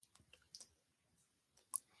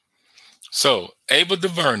So, Ava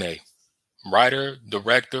DuVernay, writer,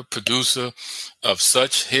 director, producer of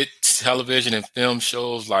such hit television and film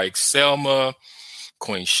shows like Selma,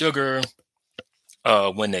 Queen Sugar,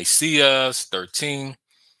 When They See Us, 13,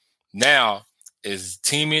 now is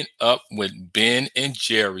teaming up with Ben and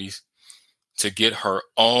Jerry's to get her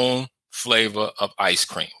own flavor of ice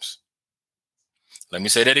creams. Let me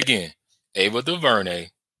say that again. Ava DuVernay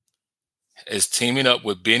is teaming up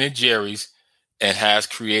with Ben and Jerry's and has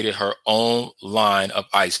created her own line of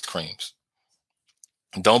ice creams.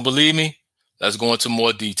 Don't believe me? Let's go into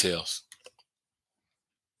more details.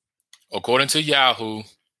 According to Yahoo,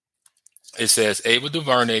 it says Ava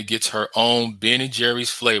DuVernay gets her own Ben and Jerry's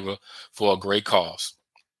flavor for a great cause.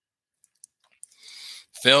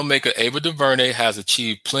 Filmmaker Ava DuVernay has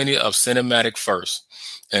achieved plenty of cinematic firsts,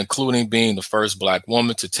 including being the first Black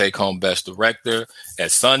woman to take home Best Director at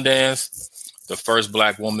Sundance, the first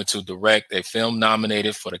Black woman to direct a film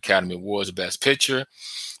nominated for the Academy Awards Best Picture,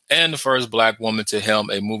 and the first Black woman to helm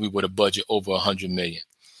a movie with a budget over $100 million.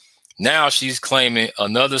 Now she's claiming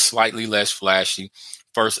another slightly less flashy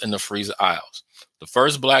first in the freezer aisles. The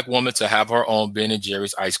first Black woman to have her own Ben &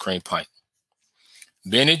 Jerry's ice cream pint.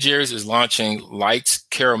 Ben & Jerry's is launching Lights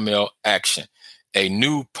Caramel Action, a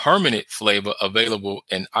new permanent flavor available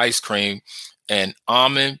in ice cream and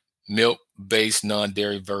almond milk-based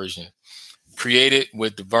non-dairy version, created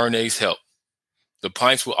with DuVernay's help. The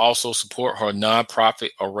pints will also support her nonprofit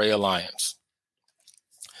Array Alliance.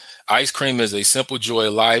 Ice cream is a simple joy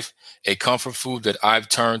of life, a comfort food that I've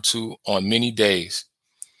turned to on many days,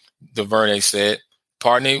 DuVernay said,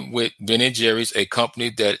 partnering with Ben & Jerry's, a company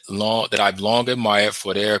that I've long admired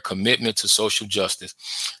for their commitment to social justice,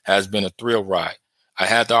 has been a thrill ride. I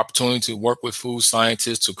had the opportunity to work with food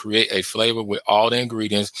scientists to create a flavor with all the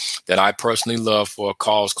ingredients that I personally love for a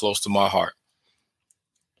cause close to my heart.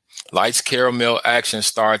 Lights Caramel Action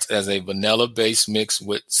starts as a vanilla-based mix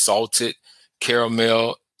with salted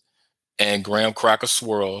caramel and graham cracker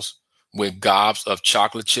swirls with gobs of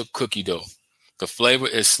chocolate chip cookie dough. The flavor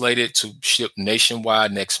is slated to ship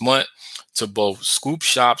nationwide next month to both scoop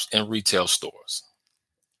shops and retail stores.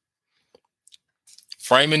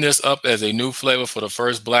 Framing this up as a new flavor for the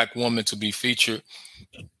first Black woman to be featured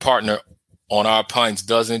partner on our pints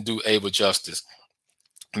doesn't do Ava justice.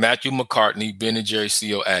 Matthew McCartney, Ben & Jerry's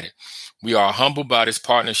CEO, added, "We are humbled by this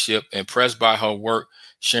partnership, impressed by her work,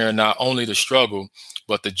 sharing not only the struggle,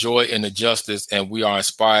 but the joy and the justice, and we are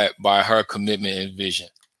inspired by her commitment and vision."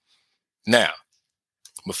 Now,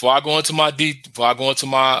 before I go into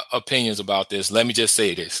my opinions about this, let me just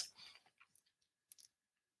say this.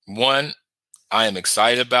 One, I am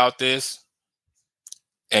excited about this,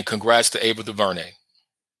 and congrats to Ava DuVernay.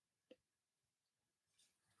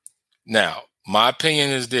 Now, my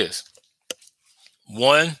opinion is this.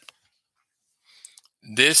 One,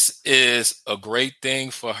 this is a great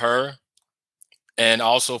thing for her and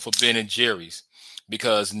also for Ben & Jerry's,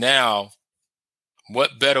 because now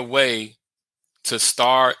what better way to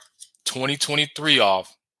start 2023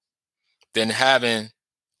 off than having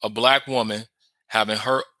a Black woman having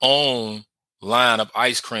her own line of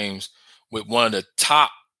ice creams with one of the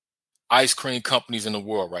top ice cream companies in the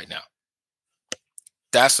world right now.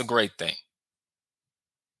 That's a great thing.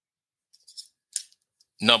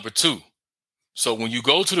 Number two, so when you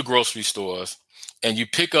go to the grocery stores and you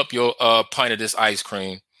pick up your pint of this ice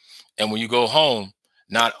cream, and when you go home,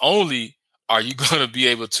 not only are you going to be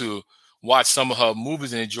able to watch some of her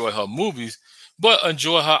movies and enjoy her movies, but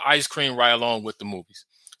enjoy her ice cream right along with the movies.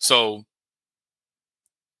 So,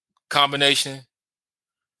 combination,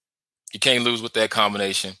 you can't lose with that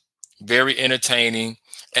combination. Very entertaining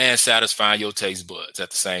and satisfying your taste buds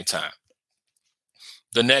at the same time.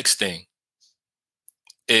 The next thing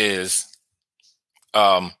is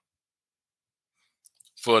for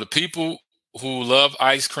the people who love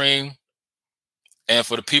ice cream and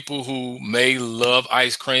for the people who may love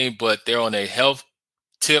ice cream, but they're on a health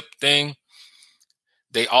tip thing,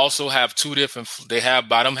 they also have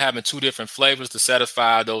by them having two different flavors to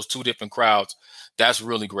satisfy those two different crowds. That's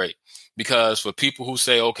really great. Because for people who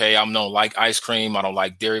say, okay, I don't like ice cream, I don't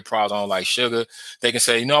like dairy products, I don't like sugar, they can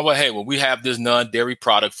say, you know what, hey, well, we have this non-dairy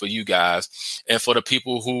product for you guys. And for the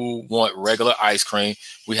people who want regular ice cream,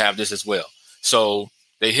 we have this as well. So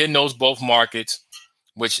they hitting those both markets,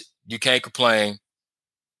 which you can't complain.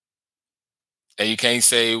 And you can't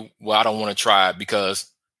say, well, I don't want to try it, because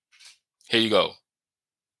here you go.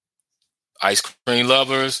 Ice cream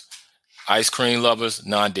lovers,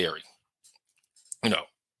 non-dairy. You know.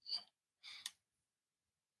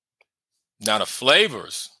 Now, the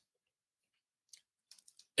flavors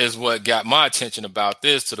is what got my attention about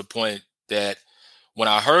this, to the point that when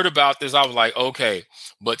I heard about this, I was like, okay,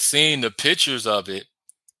 but seeing the pictures of it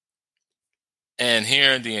and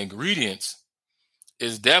hearing the ingredients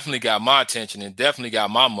is definitely got my attention and definitely got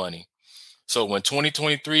my money. So when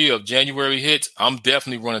 2023 of January hits, I'm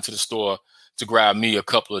definitely running to the store to grab me a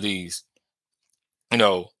couple of these, and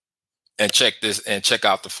check this and check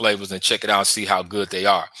out the flavors and check it out and see how good they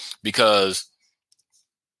are. Because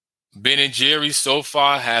Ben & Jerry's so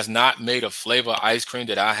far has not made a flavor ice cream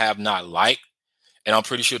that I have not liked. And I'm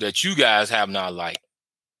pretty sure that you guys have not liked.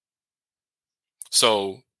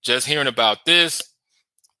 So just hearing about this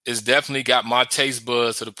is definitely got my taste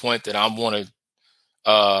buds to the point that I want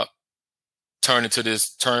to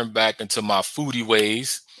turn back into my foodie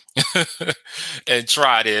ways and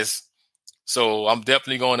try this. So I'm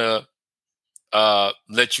definitely going to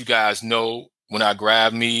let you guys know when I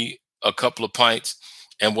grab me a couple of pints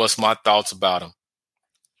and what's my thoughts about them.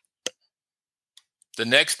 The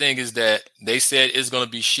next thing is that they said it's going to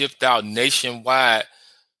be shipped out nationwide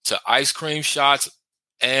to ice cream shops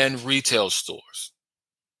and retail stores.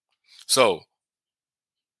 So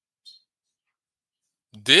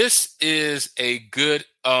this is a good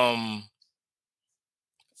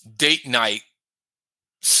date night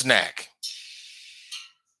snack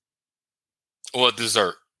or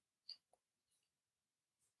dessert.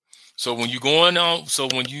 So when you're going on,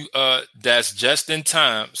 that's just in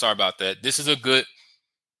time. Sorry about that. This is a good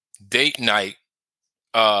date night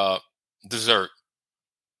dessert.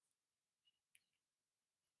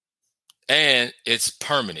 And it's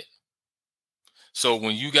permanent. So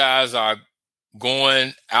when you guys are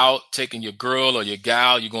going out, taking your girl or your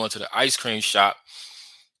gal, you're going to the ice cream shop,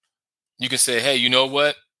 you can say, hey, you know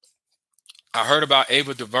what? I heard about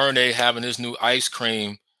Ava Duvernay having this new ice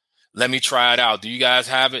cream. Let me try it out. Do you guys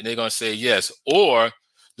have it? And they're going to say yes. Or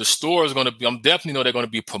the store is going to be, I'm definitely know they're going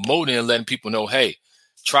to be promoting and letting people know, hey,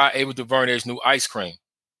 try Ava Duvernay's new ice cream.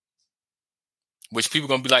 Which people are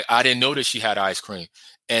going to be like, I didn't know that she had ice cream.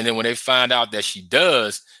 And then when they find out that she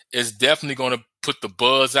does, it's definitely going to put the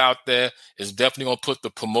buzz out there. It's definitely going to put the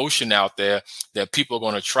promotion out there that people are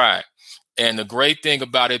going to try. And the great thing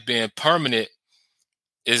about it being permanent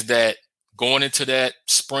is that going into that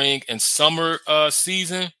spring and summer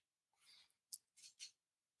season,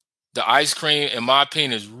 the ice cream, in my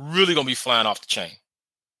opinion, is really going to be flying off the chain.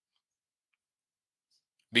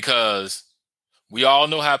 Because we all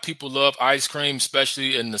know how people love ice cream,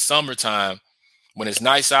 especially in the summertime when it's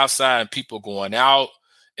nice outside and people going out,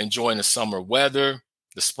 enjoying the summer weather,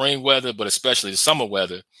 the spring weather, but especially the summer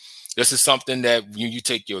weather. This is something that when you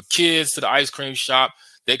take your kids to the ice cream shop,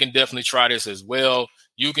 they can definitely try this as well.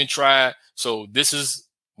 You can try it. So this is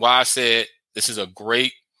why I said this is a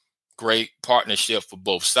great partnership for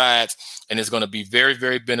both sides. And it's going to be very,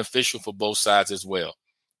 very beneficial for both sides as well.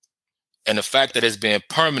 And the fact that it's been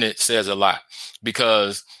permanent says a lot,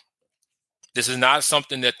 because this is not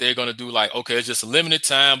something that they're going to do like, okay, it's just a limited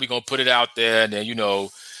time. We're going to put it out there. And then,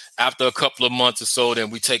 after a couple of months or so,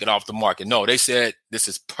 then we take it off the market. No, they said this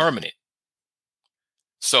is permanent.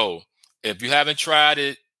 So if you haven't tried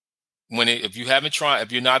it, if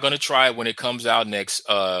you're not going to try it when it comes out next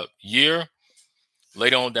year,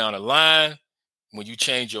 later on down the line, when you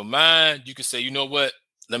change your mind, you can say, you know what,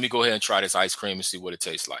 let me go ahead and try this ice cream and see what it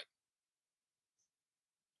tastes like.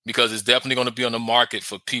 Because it's definitely going to be on the market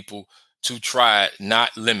for people to try it,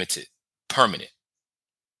 not limited, permanent.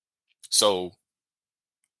 So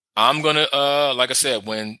I'm going to, like I said,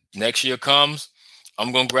 when next year comes,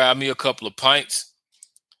 I'm going to grab me a couple of pints,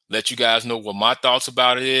 let you guys know what my thoughts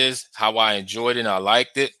about it is, how I enjoyed it and I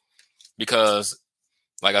liked it. Because,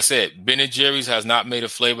 like I said, Ben & Jerry's has not made a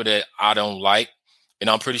flavor that I don't like. And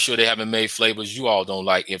I'm pretty sure they haven't made flavors you all don't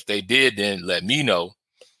like. If they did, then let me know.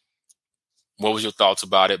 What was your thoughts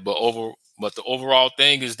about it? But the overall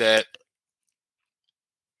thing is that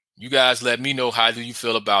you guys let me know, how do you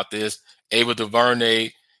feel about this? Ava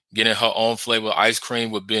Duvernay getting her own flavor ice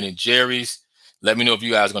cream with Ben & Jerry's. Let me know if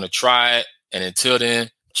you guys are going to try it. And until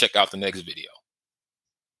then, check out the next video.